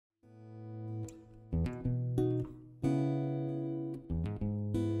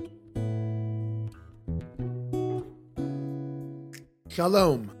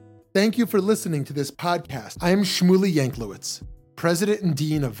Shalom. Thank you for listening to this podcast. I am Shmuley Yanklowitz, President and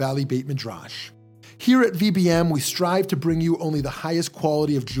Dean of Valley Beit Midrash. Here at VBM, we strive to bring you only the highest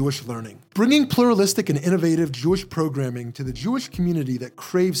quality of Jewish learning, bringing pluralistic and innovative Jewish programming to the Jewish community that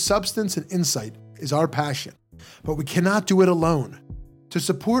craves substance and insight is our passion. But we cannot do it alone. To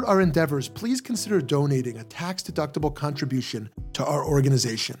support our endeavors, please consider donating a tax-deductible contribution to our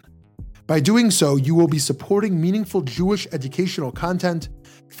organization. By doing so, you will be supporting meaningful Jewish educational content,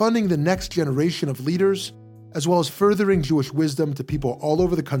 funding the next generation of leaders, as well as furthering Jewish wisdom to people all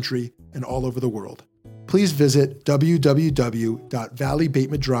over the country and all over the world. Please visit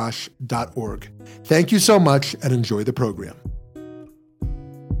www.valleybeitmidrash.org. Thank you so much and enjoy the program.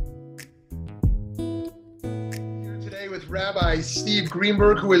 Here today with Rabbi Steve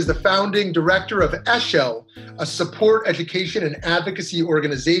Greenberg, who is the founding director of Eshel, a support, education, and advocacy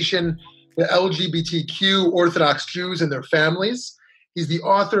organization for LGBTQ Orthodox Jews and their families. He's the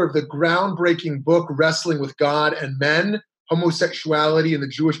author of the groundbreaking book, Wrestling with God and Men, Homosexuality in the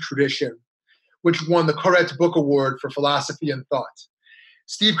Jewish Tradition, which won the Koret Book Award for Philosophy and Thought.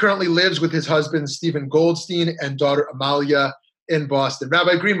 Steve currently lives with his husband, Stephen Goldstein, and daughter, Amalia, in Boston.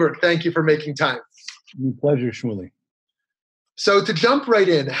 Rabbi Greenberg, thank you for making time. My pleasure, Shmuley. So to jump right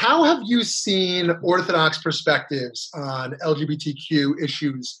in, how have you seen Orthodox perspectives on LGBTQ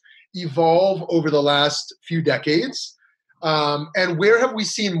issues evolve over the last few decades? And where have we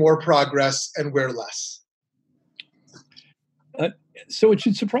seen more progress and where less? So it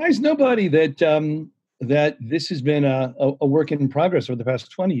should surprise nobody that that this has been a work in progress over the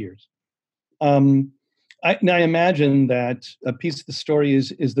past 20 years. I imagine that a piece of the story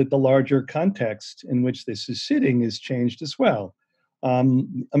is that the larger context in which this is sitting is changed as well.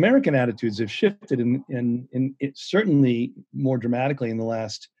 American attitudes have shifted in it certainly more dramatically in the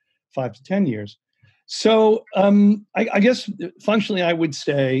last 5 to 10 years. So I guess functionally I would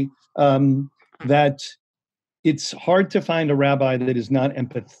say that it's hard to find a rabbi that is not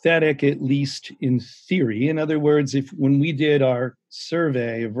empathetic, at least in theory. In other words, when we did our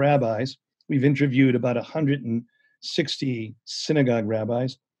survey of rabbis, we've interviewed about 160 synagogue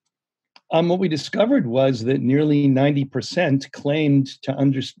rabbis. What we discovered was that nearly 90% claimed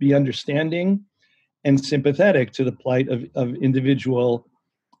to be understanding and sympathetic to the plight of individual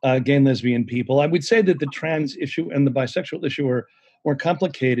gay and lesbian people. I would say that the trans issue and the bisexual issue are more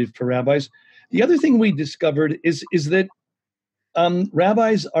complicated for rabbis. The other thing we discovered is that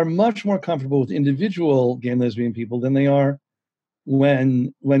rabbis are much more comfortable with individual gay and lesbian people than they are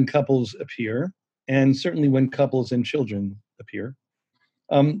when couples appear, and certainly when couples and children appear.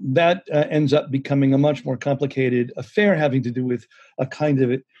 That ends up becoming a much more complicated affair having to do with a kind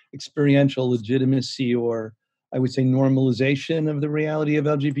of experiential legitimacy, or I would say normalization of the reality of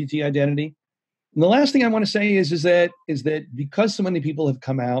LGBT identity. And the last thing I want to say is that because so many people have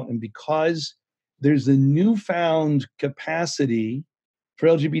come out and because there's a newfound capacity for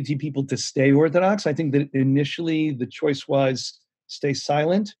LGBT people to stay Orthodox, I think that initially the choice was stay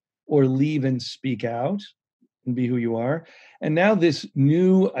silent or leave and speak out and be who you are. And now this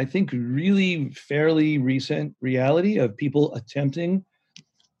new, I think really fairly recent reality of people attempting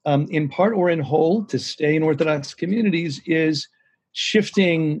in part or in whole to stay in Orthodox communities is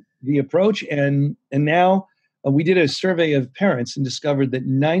shifting the approach. And now we did a survey of parents and discovered that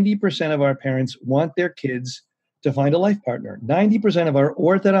 90% of our parents want their kids to find a life partner. 90% of our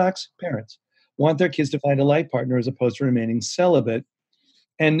Orthodox parents want their kids to find a life partner as opposed to remaining celibate.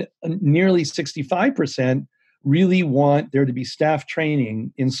 And nearly 65% really want there to be staff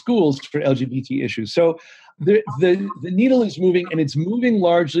training in schools for LGBT issues. So the needle is moving, and it's moving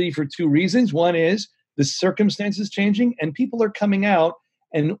largely for two reasons. One is the circumstances changing, and people are coming out,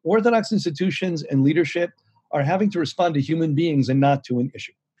 and Orthodox institutions and leadership are having to respond to human beings and not to an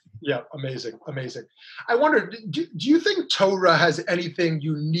issue. Yeah, amazing. I wonder, do you think Torah has anything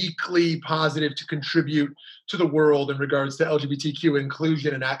uniquely positive to contribute to the world in regards to LGBTQ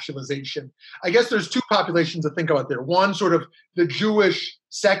inclusion and actualization? I guess there's two populations to think about there. One, sort of the Jewish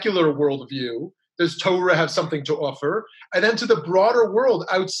secular worldview. Does Torah have something to offer? And then to the broader world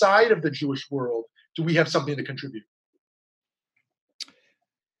outside of the Jewish world, do we have something to contribute?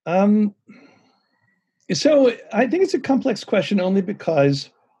 So I think it's a complex question only because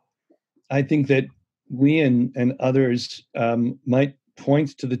I think that we and others might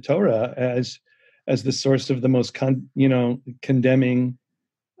point to the Torah as the source of the most condemning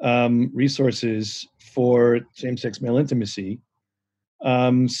resources for same-sex male intimacy.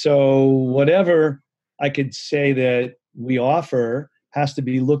 So whatever I could say that we offer has to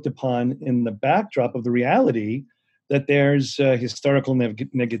be looked upon in the backdrop of the reality that there's historical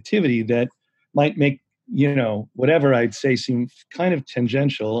negativity that might make whatever I'd say seem kind of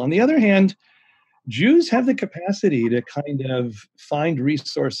tangential. On the other hand, Jews have the capacity to kind of find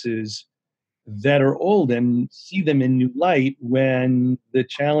resources that are old and see them in new light when the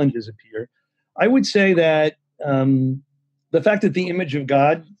challenges appear. I would say that the fact that the image of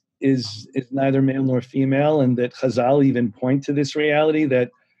God is neither male nor female, and that Chazal even point to this reality that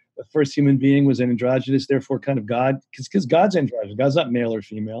the first human being was an androgynous, therefore kind of God, because God's androgynous. God's not male or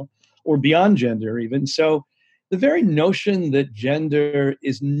female, or beyond gender even. So the very notion that gender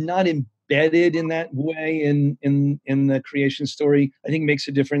is not embedded in that way in the creation story, I think makes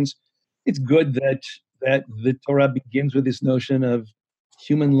a difference. It's good that the Torah begins with this notion of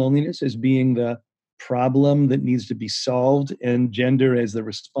human loneliness as being the problem that needs to be solved, and gender as the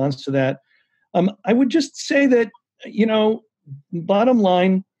response to that. I would just say that, bottom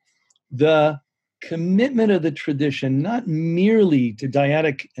line, the commitment of the tradition, not merely to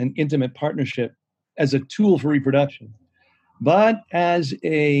dyadic and intimate partnership as a tool for reproduction, but as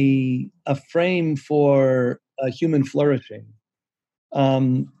a frame for human flourishing,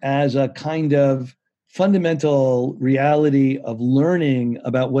 as a kind of fundamental reality of learning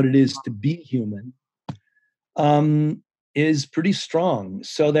about what it is to be human, is pretty strong,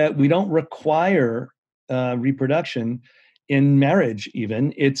 so that we don't require reproduction in marriage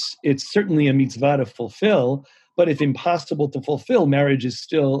even. It's certainly a mitzvah to fulfill, but if impossible to fulfill, marriage is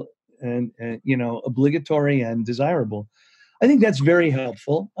still obligatory and desirable. I think that's very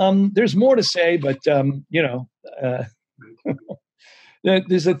helpful. There's more to say, but there's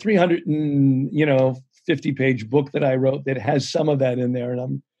a 350-page book that I wrote that has some of that in there, and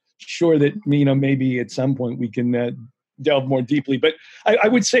I'm sure that maybe at some point we can delve more deeply. But I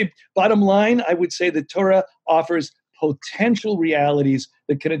would say, bottom line, I would say the Torah offers potential realities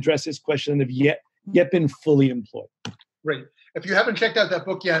that can address this question that have yet been fully employed. Great. If you haven't checked out that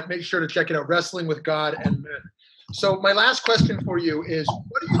book yet, make sure to check it out, Wrestling with God and Men. So my last question for you is,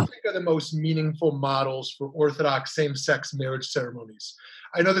 what do you think are the most meaningful models for Orthodox same-sex marriage ceremonies?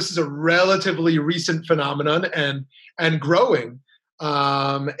 I know this is a relatively recent phenomenon and growing.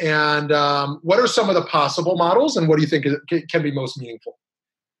 What are some of the possible models, and what do you think can be most meaningful?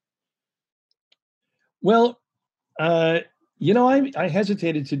 Well, I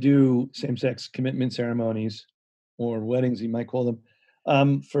hesitated to do same-sex commitment ceremonies, or weddings, you might call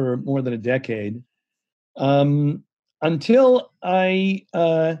them, for more than a decade, until I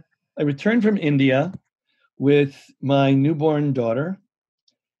returned from India with my newborn daughter,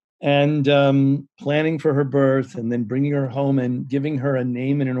 and planning for her birth, and then bringing her home and giving her a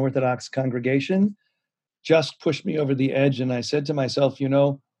name in an Orthodox congregation just pushed me over the edge. And I said to myself,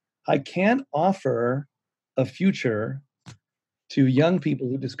 I can't offer a future to young people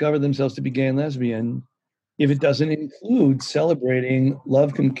who discover themselves to be gay and lesbian if it doesn't include celebrating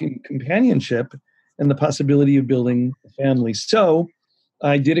love, companionship, and the possibility of building a family. So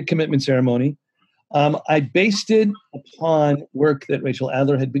I did a commitment ceremony. I based it upon work that Rachel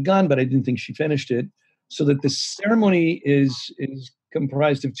Adler had begun, but I didn't think she finished it, so that the ceremony is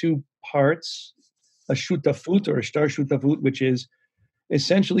comprised of two parts: a shutafut, or a shtar shutafut, which is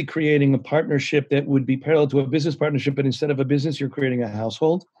essentially creating a partnership that would be parallel to a business partnership, but instead of a business, you're creating a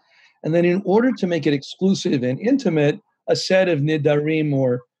household. And then in order to make it exclusive and intimate, a set of nidarim,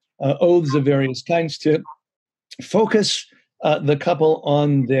 or oaths of various kinds, to focus the couple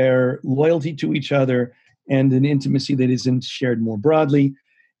on their loyalty to each other and an intimacy that isn't shared more broadly,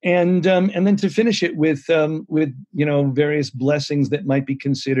 and then to finish it with various blessings that might be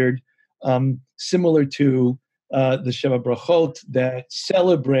considered similar to the Sheva Brachot that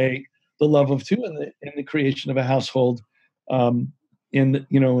celebrate the love of two and the creation of a household in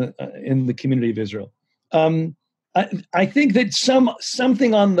the community of Israel. I think that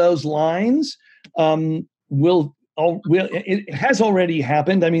something on those lines it has already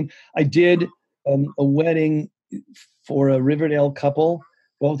happened. I mean, I did a wedding for a Riverdale couple,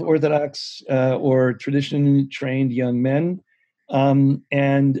 both Orthodox or traditionally trained young men.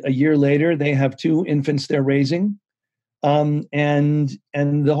 And a year later, they have two infants they're raising. And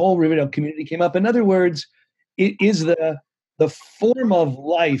the whole Riverdale community came up. In other words, it is the form of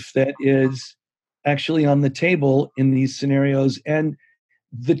life that is actually on the table in these scenarios. And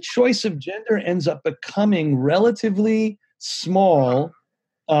the choice of gender ends up becoming relatively small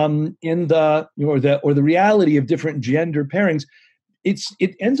in the reality of different gender pairings.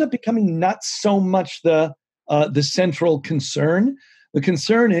 It ends up becoming not so much the central concern. The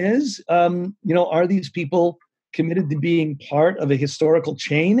concern is, are these people committed to being part of a historical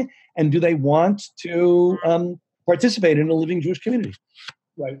chain, and do they want to participate in a living Jewish community?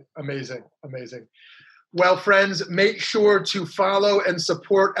 Right. Amazing. Well, friends, make sure to follow and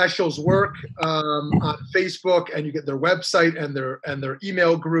support Eshel's work on Facebook, and you get their website and their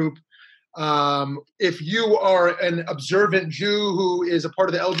email group. If you are an observant Jew who is a part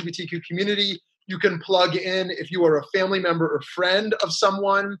of the LGBTQ community, you can plug in. If you are a family member or friend of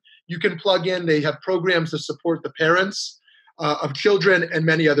someone, you can plug in. They have programs to support the parents of children and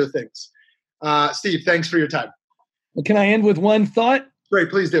many other things. Steve, thanks for your time. Well, can I end with one thought? Great,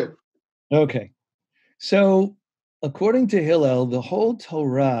 please do. Okay. So according to Hillel, the whole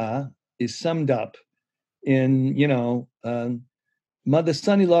Torah is summed up in, what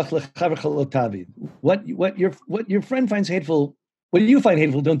your friend finds hateful, what you find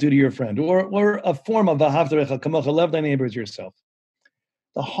hateful, don't do to your friend, or a form of v'ahavta kamocha, love thy neighbor as yourself.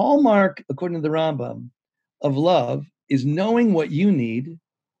 The hallmark, according to the Rambam, of love is knowing what you need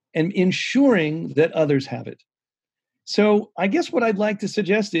and ensuring that others have it. So I guess what I'd like to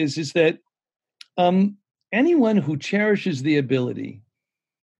suggest is that anyone who cherishes the ability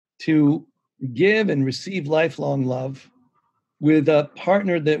to give and receive lifelong love with a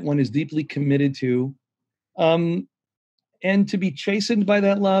partner that one is deeply committed to, and to be chastened by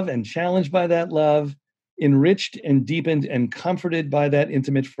that love and challenged by that love, enriched and deepened and comforted by that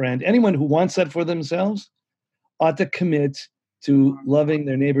intimate friend, anyone who wants that for themselves ought to commit to loving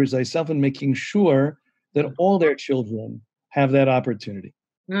their neighbors thyself and making sure that all their children have that opportunity.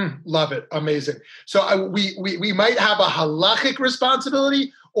 Love it. Amazing. So we might have a halachic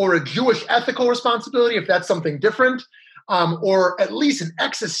responsibility or a Jewish ethical responsibility, if that's something different, or at least an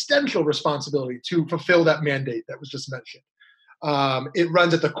existential responsibility to fulfill that mandate that was just mentioned. It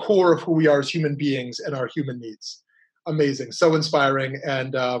runs at the core of who we are as human beings and our human needs. Amazing. So inspiring.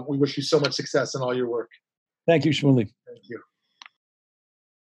 And we wish you so much success in all your work. Thank you, Shmuley. Thank you.